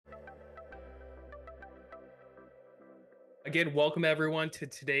Again, welcome everyone to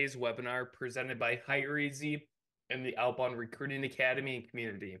today's webinar presented by HireEasy and the Outbound Recruiting Academy and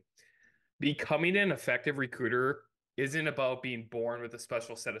community. Becoming an effective recruiter isn't about being born with a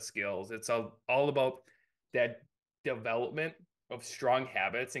special set of skills. It's all about that development of strong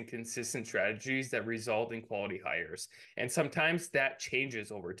habits and consistent strategies that result in quality hires. And sometimes that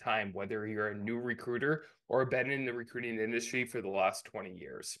changes over time, whether you're a new recruiter or been in the recruiting industry for the last 20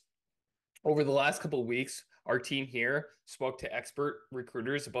 years. Over the last couple of weeks, our team here spoke to expert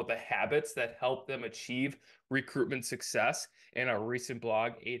recruiters about the habits that help them achieve recruitment success in our recent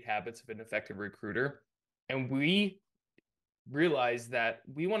blog, 8 Habits of an Effective Recruiter. And we realized that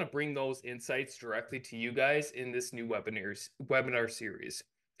we want to bring those insights directly to you guys in this new webinar series.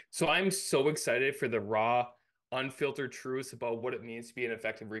 So I'm so excited for the raw, unfiltered truths about what it means to be an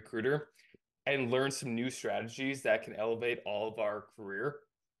effective recruiter and learn some new strategies that can elevate all of our career.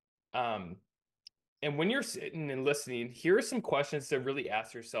 And when you're sitting and listening, here are some questions to really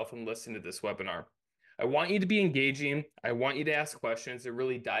ask yourself and listen to this webinar. I want you to be engaging. I want you to ask questions to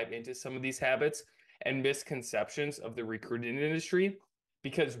really dive into some of these habits and misconceptions of the recruiting industry,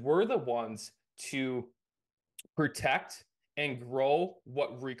 because we're the ones to protect and grow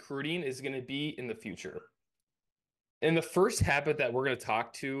what recruiting is going to be in the future. And the first habit that we're going to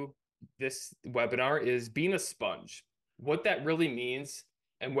talk to this webinar is being a sponge. What that really means,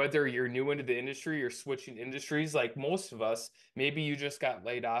 and whether you're new into the industry or switching industries, like most of us, maybe you just got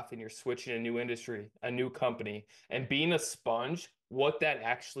laid off and you're switching a new industry, a new company, and being a sponge, what that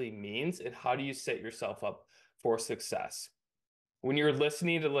actually means and how do you set yourself up for success. When you're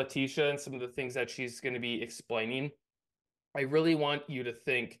listening to Letitia and some of the things that she's going to be explaining, I really want you to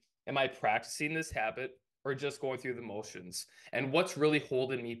think, am I practicing this habit or just going through the motions? And what's really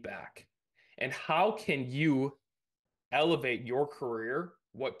holding me back? And how can you elevate your career?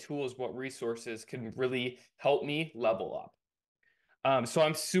 What tools, what resources can really help me level up? So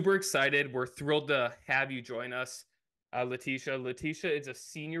I'm super excited. We're thrilled to have you join us, Letitia. Letitia is a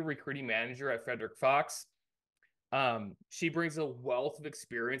senior recruiting manager at Frederick Fox. She brings a wealth of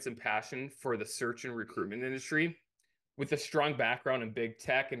experience and passion for the search and recruitment industry. With a strong background in big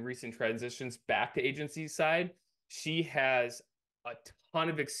tech and recent transitions back to agency side, she has a ton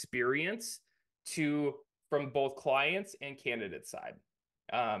of experience from both clients and candidate side.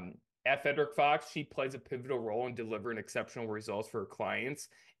 At Frederick Fox, she plays a pivotal role in delivering exceptional results for her clients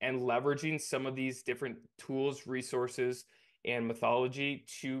and leveraging some of these different tools, resources, and methodology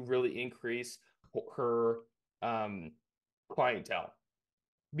to really increase her clientele.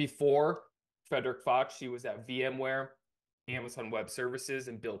 Before Frederick Fox, she was at VMware, Amazon Web Services,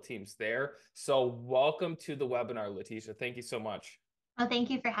 and built teams there. So welcome to the webinar, Letitia. Thank you so much. Oh, thank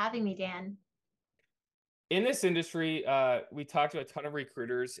you for having me, Dan. In this industry, we talked to a ton of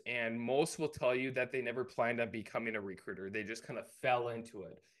recruiters, and most will tell you that they never planned on becoming a recruiter. They just kind of fell into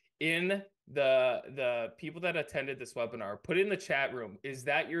it. In the people that attended this webinar, put it in the chat room. Is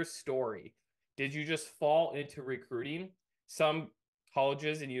that your story? Did you just fall into recruiting? Some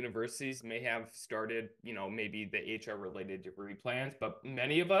colleges and universities may have started, maybe the HR related degree plans, but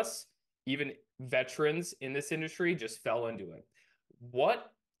many of us, even veterans in this industry, just fell into it.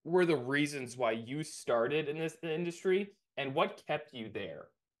 What were the reasons why you started in this industry and what kept you there?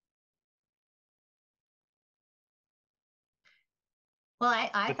 Well,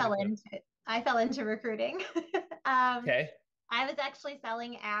 I fell into recruiting. Okay. I was actually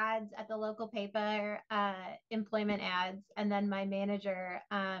selling ads at the local paper, employment ads, and then my manager,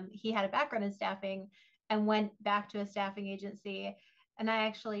 he had a background in staffing and went back to a staffing agency. And I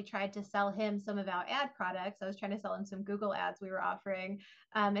actually tried to sell him some of our ad products. I was trying to sell him some Google ads we were offering.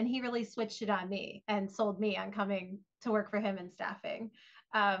 And he really switched it on me and sold me on coming to work for him in staffing.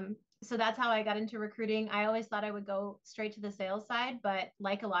 So that's how I got into recruiting. I always thought I would go straight to the sales side, but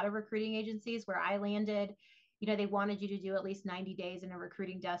like a lot of recruiting agencies where I landed, they wanted you to do at least 90 days in a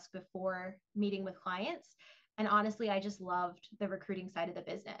recruiting desk before meeting with clients. And honestly, I just loved the recruiting side of the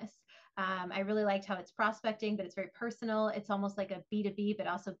business. I really liked how it's prospecting, but it's very personal. It's almost like a B2B, but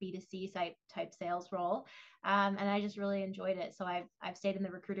also B2C type sales role. And I just really enjoyed it. So I've stayed in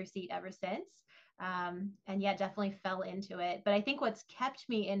the recruiter seat ever since. And yeah, definitely fell into it. But I think what's kept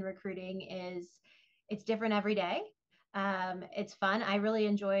me in recruiting is it's different every day. It's fun. I really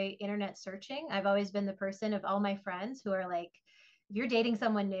enjoy internet searching. I've always been the person of all my friends who are like, if you're dating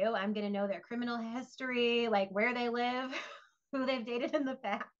someone new, I'm going to know their criminal history, like where they live, who they've dated in the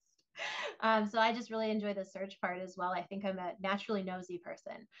past. So I just really enjoy the search part as well. I think I'm a naturally nosy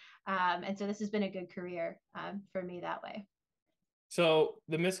person. And so this has been a good career for me that way. So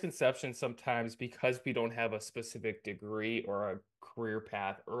the misconception sometimes, because we don't have a specific degree or a career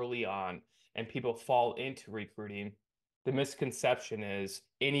path early on and people fall into recruiting, The misconception is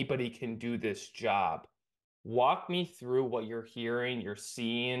anybody can do this job. Walk me through what you're hearing, you're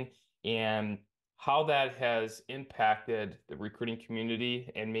seeing, and how that has impacted the recruiting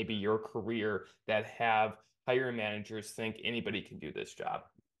community and maybe your career that have hiring managers think anybody can do this job.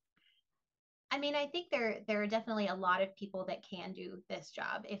 I mean, I think there are definitely a lot of people that can do this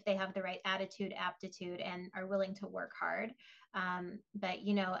job if they have the right attitude, aptitude, and are willing to work hard. But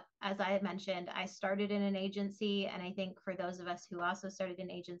as I had mentioned, I started in an agency, and I think for those of us who also started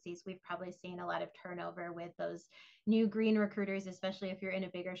in agencies, we've probably seen a lot of turnover with those new green recruiters, especially if you're in a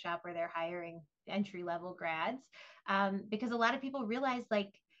bigger shop where they're hiring entry level grads, because a lot of people realize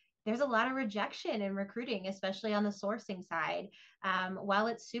like there's a lot of rejection in recruiting, especially on the sourcing side. While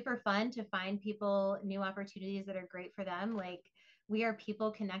it's super fun to find people new opportunities that are great for them, like we are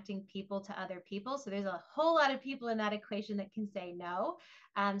people connecting people to other people. So there's a whole lot of people in that equation that can say no.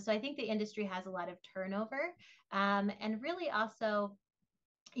 So I think the industry has a lot of turnover. And really also,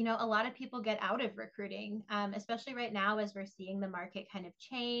 a lot of people get out of recruiting, especially right now as we're seeing the market kind of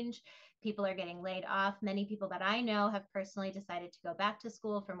change. People are getting laid off. Many people that I know have personally decided to go back to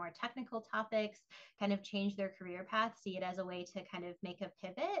school for more technical topics, kind of change their career path, see it as a way to kind of make a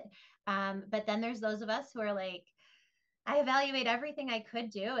pivot. But then there's those of us who are like, I evaluate everything I could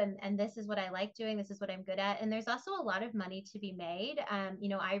do, and this is what I like doing. This is what I'm good at. And there's also a lot of money to be made.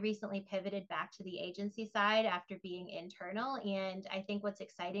 I recently pivoted back to the agency side after being internal. And I think what's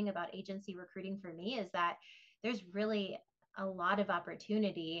exciting about agency recruiting for me is that there's really a lot of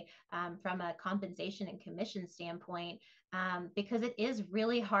opportunity from a compensation and commission standpoint because it is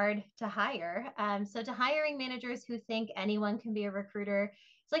really hard to hire. So, to hiring managers who think anyone can be a recruiter,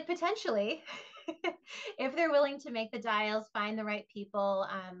 it's like potentially if they're willing to make the dials, find the right people,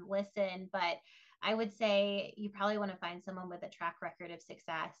 listen. But I would say you probably want to find someone with a track record of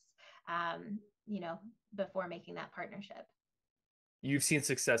success, um, you know, before making that partnership. You've seen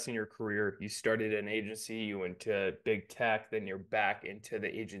success in your career. You started an agency, you went to big tech, then you're back into the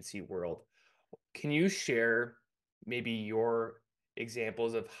agency world. Can you share maybe your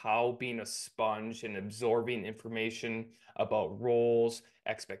examples of how being a sponge and absorbing information about roles,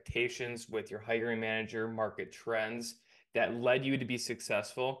 expectations with your hiring manager, market trends that led you to be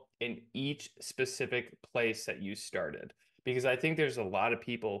successful in each specific place that you started? Because I think there's a lot of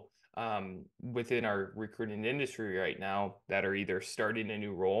people within our recruiting industry right now that are either starting a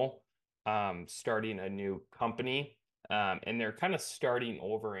new role, starting a new company, and they're kind of starting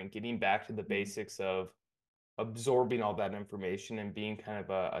over and getting back to the basics of absorbing all that information and being kind of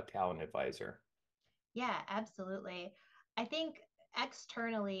a talent advisor. Yeah, absolutely. I think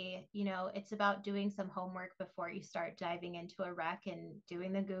externally, it's about doing some homework before you start diving into a rec and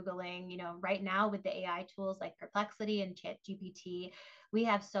doing the Googling. Right now with the AI tools like Perplexity and ChatGPT, we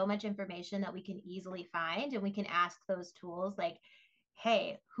have so much information that we can easily find and we can ask those tools like,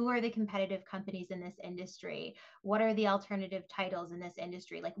 hey, who are the competitive companies in this industry? What are the alternative titles in this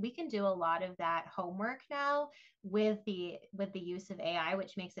industry? Like we can do a lot of that homework now with the use of AI,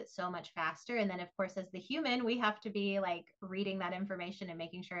 which makes it so much faster. And then of course, as the human, we have to be like reading that information and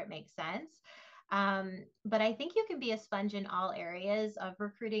making sure it makes sense. But I think you can be a sponge in all areas of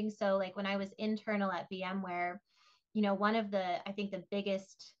recruiting. So like when I was internal at VMware, one of I think the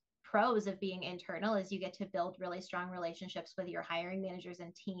biggest pros of being internal is you get to build really strong relationships with your hiring managers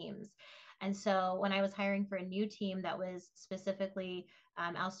and teams. And so when I was hiring for a new team that was specifically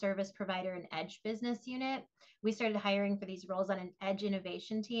our service provider and edge business unit, we started hiring for these roles on an edge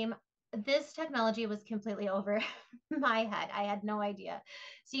innovation team. This technology was completely over my head. I had no idea.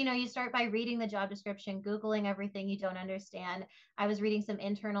 So, you start by reading the job description, Googling everything you don't understand. I was reading some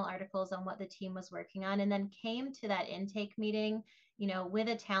internal articles on what the team was working on, and then came to that intake meeting, with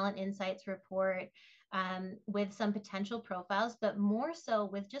a talent insights report, with some potential profiles, but more so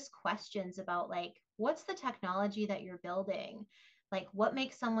with just questions about like, what's the technology that you're building? Like, what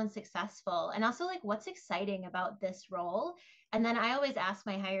makes someone successful? And also, like, what's exciting about this role? And then I always ask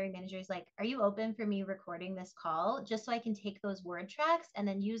my hiring managers, like, are you open for me recording this call just so I can take those word tracks and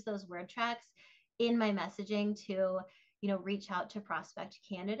then use those word tracks in my messaging to, reach out to prospect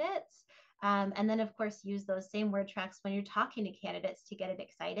candidates? And then, of course, use those same word tracks when you're talking to candidates to get it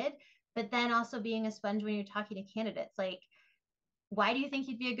excited. But then also being a sponge when you're talking to candidates, like, why do you think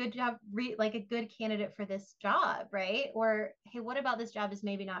you'd be a good job, like a good candidate for this job, right? Or, hey, what about this job is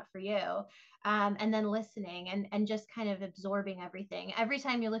maybe not for you? And then listening and just kind of absorbing everything. Every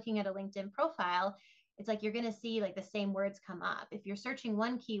time you're looking at a LinkedIn profile, it's like you're going to see like the same words come up. If you're searching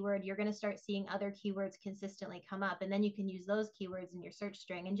one keyword, you're going to start seeing other keywords consistently come up. And then you can use those keywords in your search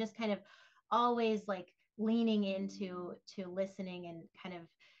string and just kind of always like leaning into to listening and kind of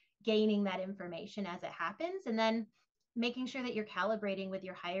gaining that information as it happens. And then making sure that you're calibrating with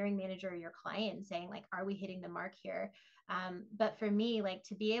your hiring manager or your client and saying like, are we hitting the mark here? But for me, like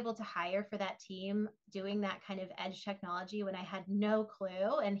to be able to hire for that team, doing that kind of edge technology when I had no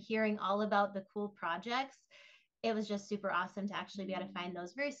clue and hearing all about the cool projects, it was just super awesome to actually be able to find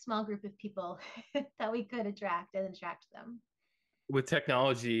those very small group of people that we could attract and attract them. With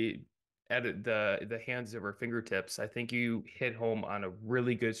technology at the hands of our fingertips, I think you hit home on a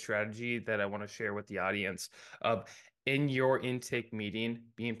really good strategy that I want to share with the audience of in your intake meeting,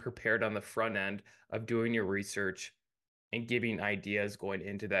 being prepared on the front end of doing your research and giving ideas going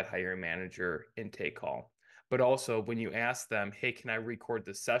into that hiring manager intake call. But also when you ask them, hey, can I record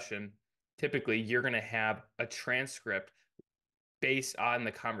this session? Typically, you're going to have a transcript based on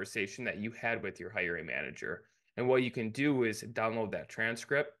the conversation that you had with your hiring manager. And what you can do is download that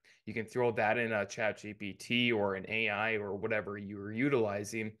transcript. You can throw that in a chat GPT or an AI or whatever you are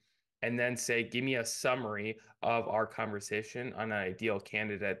utilizing, and then say, give me a summary of our conversation on an ideal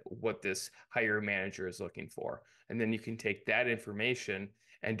candidate, what this hiring manager is looking for. And then you can take that information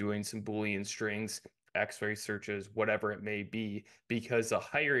and doing some Boolean strings, X-ray searches, whatever it may be, because the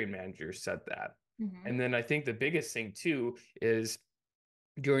hiring manager said that. Mm-hmm. And then I think the biggest thing too is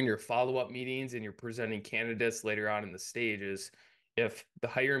during your follow-up meetings and you're presenting candidates later on in the stages, if the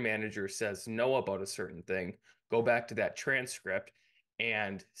hiring manager says no about a certain thing, go back to that transcript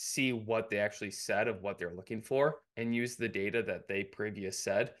and see what they actually said of what they're looking for and use the data that they previous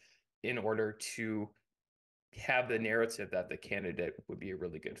said in order to have the narrative that the candidate would be a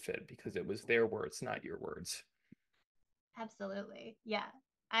really good fit because it was their words, not your words. Absolutely. Yeah.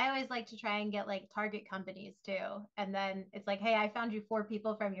 I always like to try and get like target companies too. And then it's like, hey, I found you four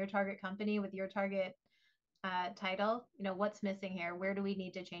people from your target company with your target title. You know, what's missing here? Where do we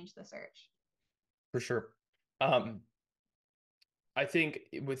need to change the search? For sure. Um, I think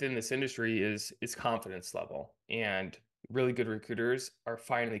within this industry is confidence level, and really good recruiters are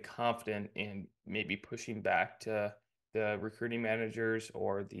finally confident in maybe pushing back to the recruiting managers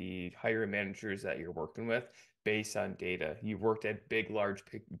or the hiring managers that you're working with based on data. You've worked at large,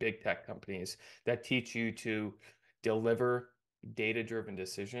 big tech companies that teach you to deliver data-driven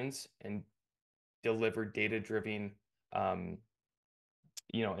decisions and deliver data-driven um,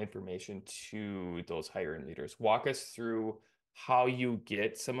 information to those hiring leaders. Walk us through how you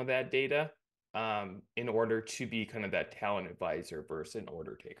get some of that data in order to be kind of that talent advisor versus an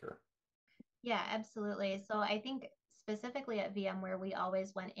order taker. Yeah, absolutely. So I think specifically at VMware, we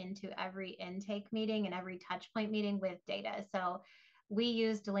always went into every intake meeting and every touch point meeting with data. So we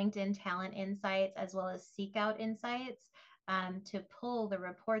used LinkedIn Talent Insights as well as Seek Out Insights to pull the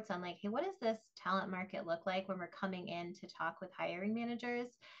reports on like, hey, what does this talent market look like when we're coming in to talk with hiring managers?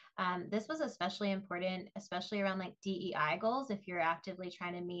 This was especially important, especially around like DEI goals. If you're actively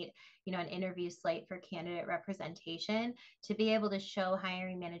trying to meet, an interview slate for candidate representation, to be able to show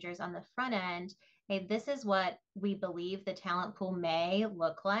hiring managers on the front end, hey, this is what we believe the talent pool may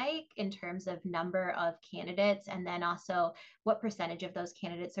look like in terms of number of candidates, and then also what percentage of those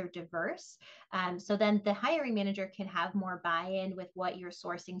candidates are diverse. So then the hiring manager can have more buy-in with what your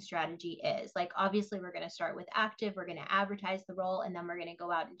sourcing strategy is. Like obviously we're going to start with active, we're going to advertise the role, and then we're going to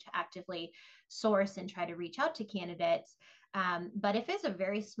go out and to actively source and try to reach out to candidates. But if it's a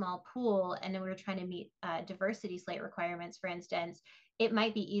very small pool and then we're trying to meet diversity slate requirements, for instance, it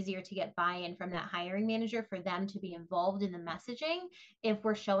might be easier to get buy-in from that hiring manager for them to be involved in the messaging if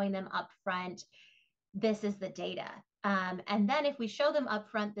we're showing them upfront, this is the data. And then if we show them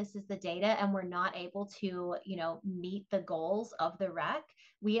upfront, this is the data, and we're not able to, meet the goals of the rec,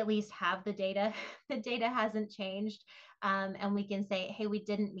 we at least have the data. The data hasn't changed. And we can say, hey, we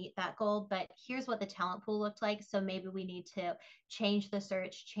didn't meet that goal, but here's what the talent pool looked like. So maybe we need to change the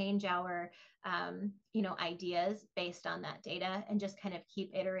search, change our, ideas based on that data, and just kind of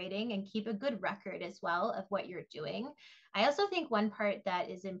keep iterating and keep a good record as well of what you're doing. I also think one part that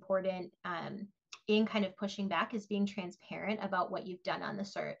is important, in kind of pushing back, is being transparent about what you've done on the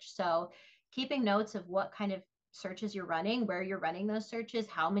search. So keeping notes of what kind of searches you're running, where you're running those searches,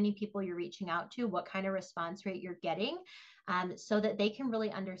 how many people you're reaching out to, what kind of response rate you're getting, so that they can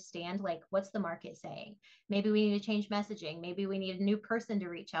really understand like what's the market saying. Maybe we need to change messaging. Maybe we need a new person to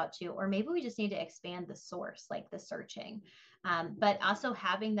reach out to, or maybe we just need to expand the source, like the searching. But also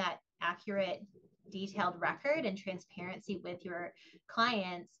having that accurate, detailed record and transparency with your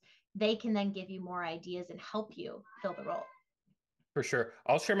clients, they can then give you more ideas and help you fill the role. For sure.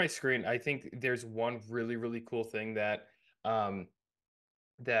 I'll share my screen. I think there's one really, really cool thing um,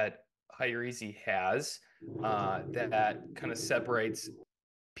 that Hire Easy has that kind of separates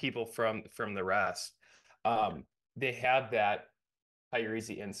people from the rest. They have that hire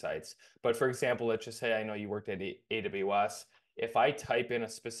easy insights. But for example, let's just say I know you worked at AWS. If I type in a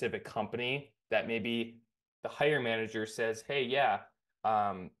specific company that maybe the hiring manager says, "Hey, yeah,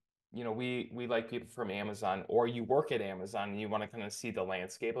 um, we like people from Amazon," or you work at Amazon and you want to kind of see the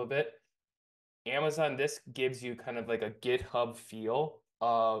landscape of it. Amazon, this gives you kind of like a GitHub feel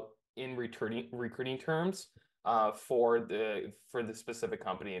in returning recruiting terms for the specific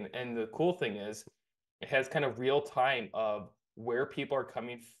company. And the cool thing is it has kind of real time of where people are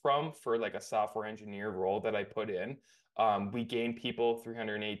coming from for like a software engineer role that I put in. We gained people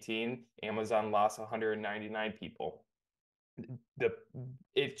 318, Amazon lost 199 people. the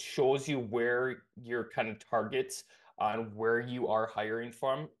it shows you where your kind of targets on where you are hiring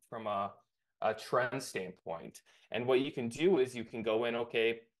from a trend standpoint. And what you can do is you can go in,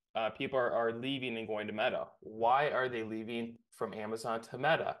 okay, people are leaving and going to Meta. Why are they leaving from Amazon to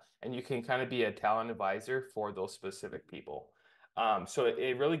Meta? And you can kind of be a talent advisor for those specific people. So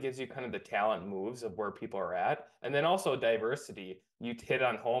it really gives you kind of the talent moves of where people are at. And then also diversity. You hit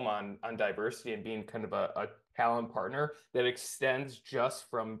on home on diversity and being kind of a talent partner that extends just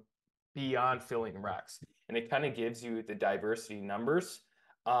from beyond filling recs. And it kind of gives you the diversity numbers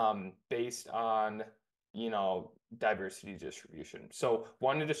based on, diversity distribution. So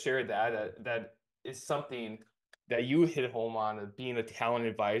wanted to share that is something that you hit home on of being a talent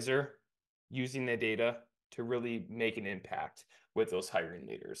advisor, using the data to really make an impact with those hiring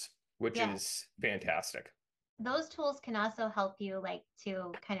leaders, which Yeah. is fantastic. Those tools can also help you like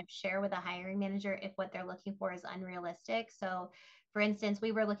to kind of share with a hiring manager if what they're looking for is unrealistic. So for instance,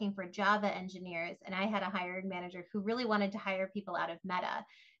 we were looking for Java engineers and I had a hiring manager who really wanted to hire people out of Meta.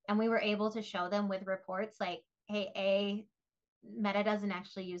 And we were able to show them with reports like, hey, Meta doesn't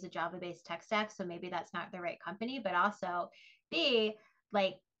actually use a Java-based tech stack, so maybe that's not the right company. But also, B,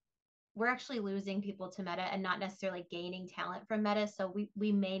 like we're actually losing people to Meta and not necessarily gaining talent from Meta. So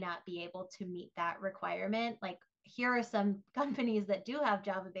we may not be able to meet that requirement. Like here are some companies that do have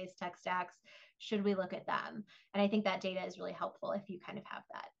Java-based tech stacks. Should we look at them? And I think that data is really helpful if you kind of have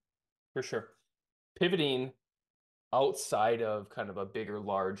that. For sure. Pivoting outside of kind of a bigger,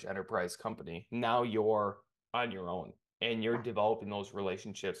 large enterprise company, now you're on your own and you're developing those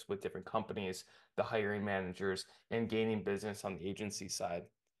relationships with different companies, the hiring managers, and gaining business on the agency side.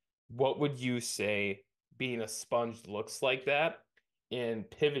 What would you say being a sponge looks like that in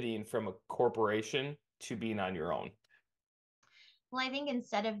pivoting from a corporation to being on your own? Well, I think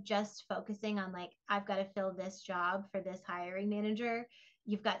instead of just focusing on like, I've got to fill this job for this hiring manager,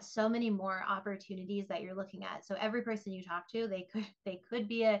 you've got so many more opportunities that you're looking at. So every person you talk to, they could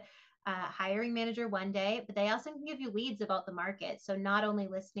be a hiring manager one day, but they also can give you leads about the market. So not only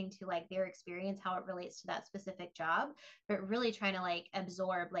listening to like their experience, how it relates to that specific job, but really trying to like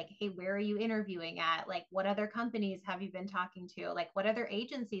absorb like, hey, where are you interviewing at? Like, what other companies have you been talking to? Like, what other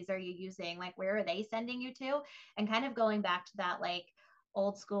agencies are you using? Like, where are they sending you to? And kind of going back to that like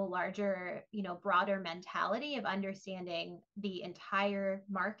old school larger broader mentality of understanding the entire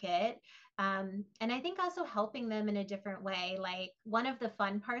market, and I think also helping them in a different way. Like one of the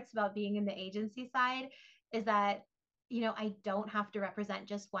fun parts about being in the agency side is that I don't have to represent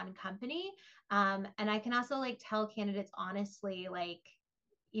just one company, and I can also like tell candidates honestly like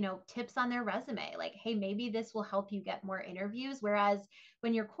tips on their resume like, hey, maybe this will help you get more interviews, whereas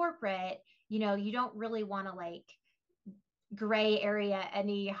when you're corporate, you don't really want to like gray area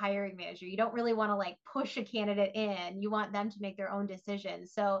any hiring manager. You don't really want to like push a candidate in. You want them to make their own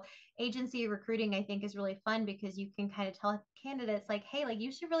decisions. So agency recruiting, I think, is really fun because you can kind of tell candidates like, hey, like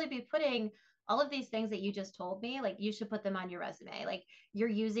you should really be putting all of these things that you just told me, like you should put them on your resume. Like you're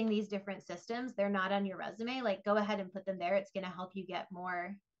using these different systems. They're not on your resume. Like go ahead and put them there. It's going to help you get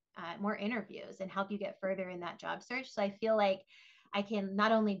more interviews and help you get further in that job search. So I feel like I can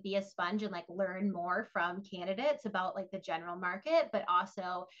not only be a sponge and like learn more from candidates about like the general market, but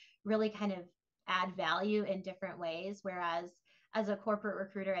also really kind of add value in different ways. Whereas as a corporate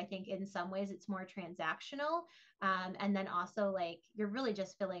recruiter, I think in some ways it's more transactional. And then also like you're really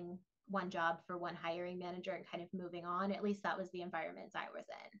just filling one job for one hiring manager and kind of moving on. At least that was the environments I was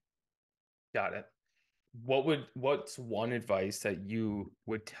in. Got it. What's one advice that you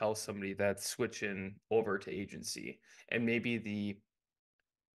would tell somebody that's switching over to agency and maybe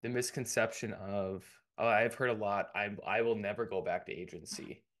the misconception of, oh, I've heard a lot, I will never go back to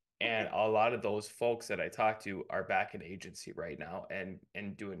agency. And a lot of those folks that I talk to are back in agency right now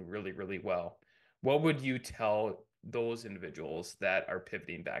and doing really, really well. What would you tell those individuals that are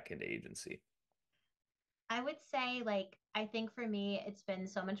pivoting back into agency? I would say, like, I think for me, it's been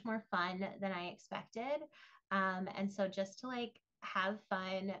so much more fun than I expected. And so just to like have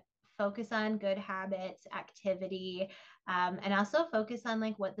fun, focus on good habits, activity, And also focus on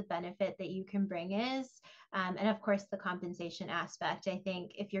like what the benefit that you can bring is. And of course, the compensation aspect. I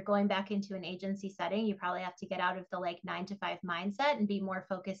think if you're going back into an agency setting, you probably have to get out of the like 9 to 5 mindset and be more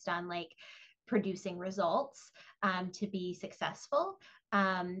focused on like producing results to be successful.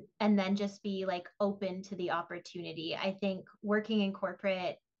 And then just be like open to the opportunity. I think working in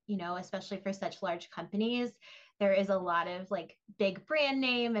corporate, especially for such large companies, there is a lot of like big brand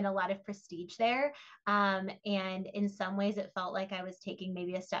name and a lot of prestige there. And in some ways, it felt like I was taking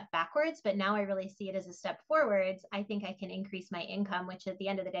maybe a step backwards, but now I really see it as a step forwards. I think I can increase my income, which at the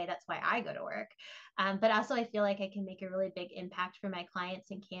end of the day, that's why I go to work. But also, I feel like I can make a really big impact for my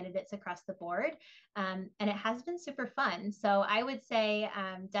clients and candidates across the board. And it has been super fun. So I would say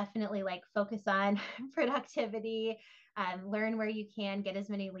definitely like focus on productivity, learn where you can, get as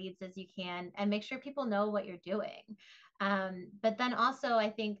many leads as you can, and make sure people know what you're doing. But then also, I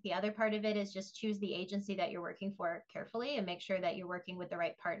think the other part of it is just choose the agency that you're working for carefully and make sure that you're working with the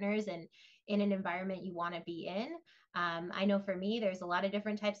right partners and in an environment you want to be in. I know for me, there's a lot of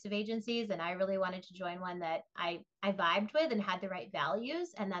different types of agencies, and I really wanted to join one that I vibed with and had the right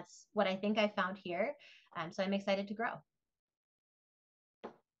values. And that's what I think I found here. So I'm excited to grow.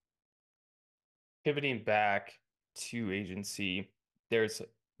 Pivoting back to agency, there's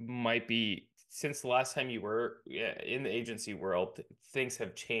might be since the last time you were in the agency world, things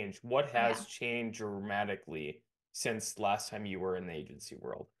have changed. What Oh, yeah. has changed dramatically since last time you were in the agency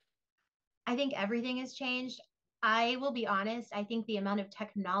world? I think everything has changed. I will be honest, I think the amount of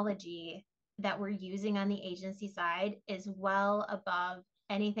technology that we're using on the agency side is well above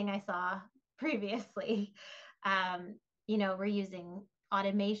anything I saw previously. We're using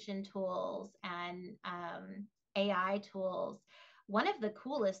automation tools and AI tools. One of the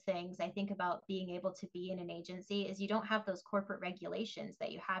coolest things I think about being able to be in an agency is you don't have those corporate regulations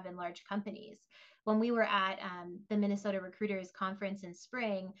that you have in large companies. When we were at the Minnesota Recruiters Conference in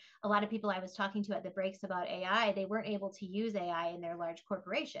spring, a lot of people I was talking to at the breaks about AI, they weren't able to use AI in their large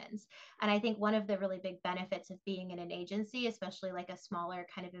corporations. And I think one of the really big benefits of being in an agency, especially like a smaller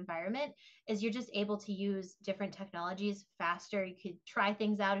kind of environment, is you're just able to use different technologies faster. You could try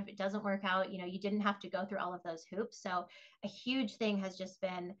things out. If it doesn't work out, you didn't have to go through all of those hoops. So a huge thing has just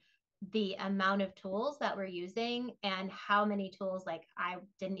been the amount of tools that we're using and how many tools like I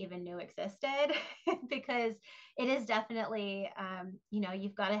didn't even know existed because it is definitely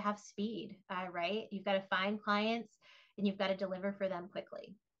you've got to have speed, right? You've got to find clients and you've got to deliver for them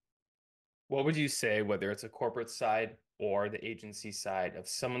quickly. What would you say, whether it's a corporate side or the agency side, of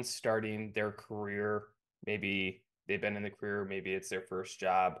someone starting their career, maybe they've been in the career, maybe it's their first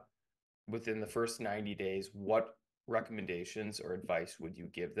job, within the first 90 days, what recommendations or advice would you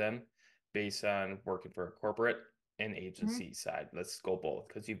give them based on working for a corporate and Mm-hmm. agency side? Let's go both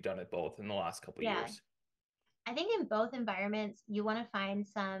because you've done it both in the last couple of Yeah, years. I think in both environments, you want to find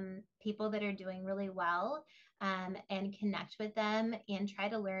some people that are doing really well and connect with them and try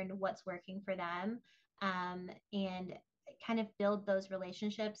to learn what's working for them and kind of build those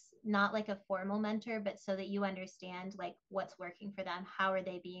relationships, not like a formal mentor, but so that you understand like what's working for them. How are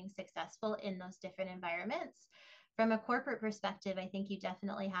they being successful in those different environments? From a corporate perspective, I think you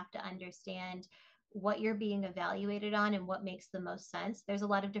definitely have to understand what you're being evaluated on and what makes the most sense. There's a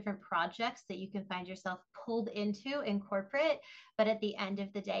lot of different projects that you can find yourself pulled into in corporate, but at the end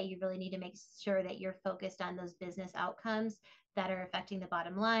of the day, you really need to make sure that you're focused on those business outcomes that are affecting the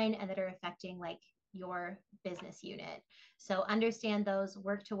bottom line and that are affecting like your business unit. So understand those,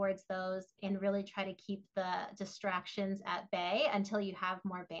 work towards those, and really try to keep the distractions at bay until you have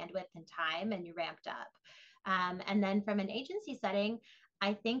more bandwidth and time and you're ramped up. And then from an agency setting,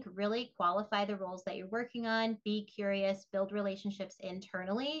 I think really qualify the roles that you're working on, be curious, build relationships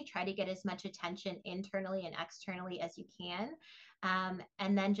internally, try to get as much attention internally and externally as you can.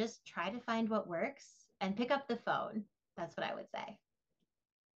 And then just try to find what works and pick up the phone. That's what I would say.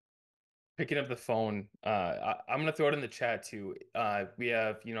 Picking up the phone, I'm gonna throw it in the chat too. We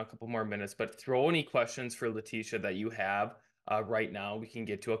have, a couple more minutes, but throw any questions for Letitia that you have right now. We can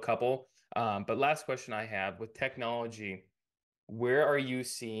get to a couple. But last question I have with technology, where are you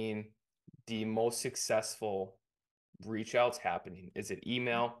seeing the most successful reach outs happening? Is it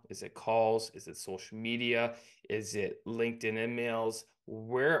email? Is it calls? Is it social media? Is it LinkedIn emails?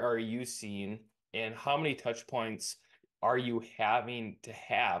 Where are you seeing and how many touch points are you having to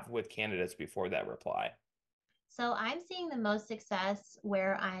have with candidates before that reply? So I'm seeing the most success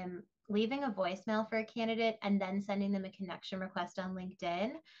where I'm leaving a voicemail for a candidate and then sending them a connection request on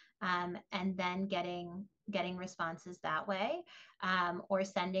LinkedIn, and then getting responses that way, or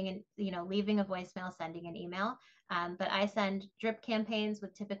sending an leaving a voicemail, sending an email. But I send drip campaigns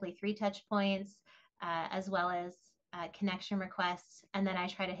with typically 3 touch points, as well as connection requests, and then I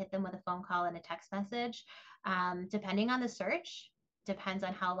try to hit them with a phone call and a text message. Depending on the search, depends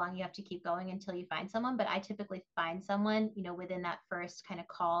on how long you have to keep going until you find someone. But I typically find someone, within that first kind of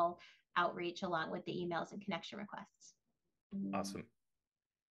call outreach along with the emails and connection requests. Awesome.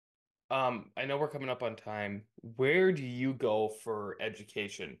 I know we're coming up on time. Where do you go for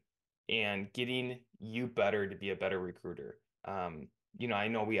education and getting you better to be a better recruiter? I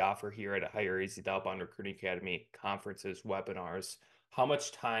know we offer here at Hire Easy the Outbound Recruiting Academy conferences, webinars. How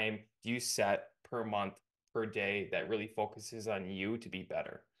much time do you set per month, per day that really focuses on you to be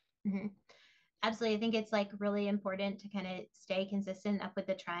better? Mm-hmm. Absolutely. I think it's like really important to kind of stay consistent up with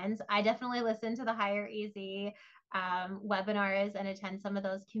the trends. I definitely listen to the Hire Easy webinars and attend some of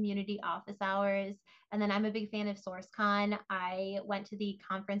those community office hours. And then I'm a big fan of SourceCon. I went to the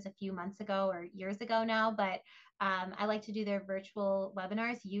conference a few months ago or years ago now, but I like to do their virtual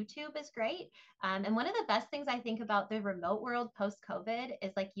webinars. YouTube is great. And one of the best things I think about the remote world post COVID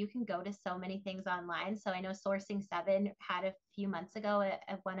is like you can go to so many things online. So I know Sourcing 7 had a few months ago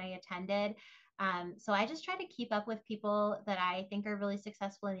at when I attended. So I just try to keep up with people that I think are really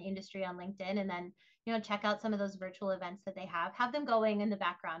successful in the industry on LinkedIn, and then check out some of those virtual events that they have them going in the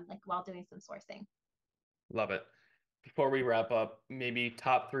background like while doing some sourcing. Love it. Before we wrap up, maybe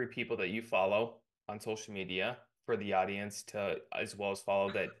top three people that you follow on social media for the audience to as well as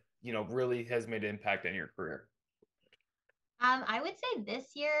follow that, really has made an impact on your career. I would say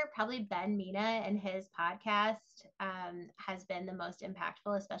this year, probably Ben Mina and his podcast has been the most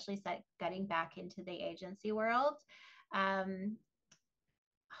impactful, especially getting back into the agency world. Um,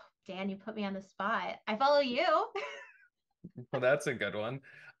 Dan, you put me on the spot. I follow you. Well, that's a good one.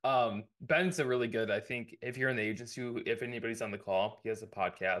 Ben's a really good, I think, if you're in the agency, if anybody's on the call, he has a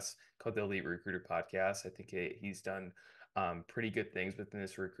podcast called the Elite Recruiter Podcast. I think he's done pretty good things within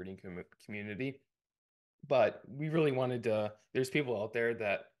this recruiting community. But we really wanted to, there's people out there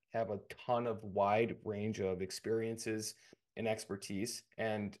that have a ton of wide range of experiences and expertise.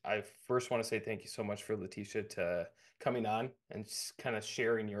 And I first want to say thank you so much for Letitia to coming on and just kind of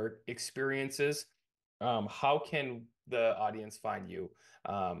sharing your experiences. How can the audience find you?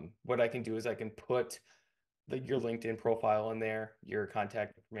 What I can do is I can put your LinkedIn profile in there, your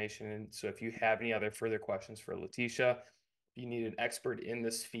contact information. And so if you have any other further questions for Letitia, if you need an expert in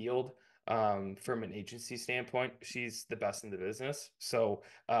this field, from an agency standpoint, she's the best in the business. So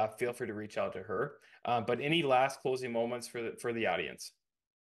feel free to reach out to her. But any last closing moments for the audience?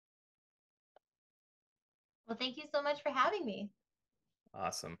 Well, thank you so much for having me.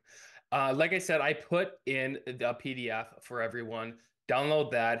 Awesome. Like I said, I put in the PDF for everyone.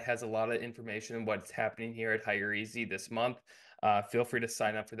 Download that, has a lot of information what's happening here at Hire Easy this month. Feel free to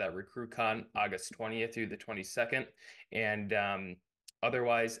sign up for that RecruitCon August 20th through the 22nd. And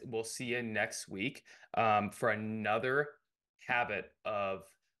otherwise, we'll see you next week for another habit of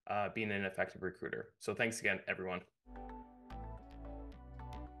being an effective recruiter. So thanks again, everyone.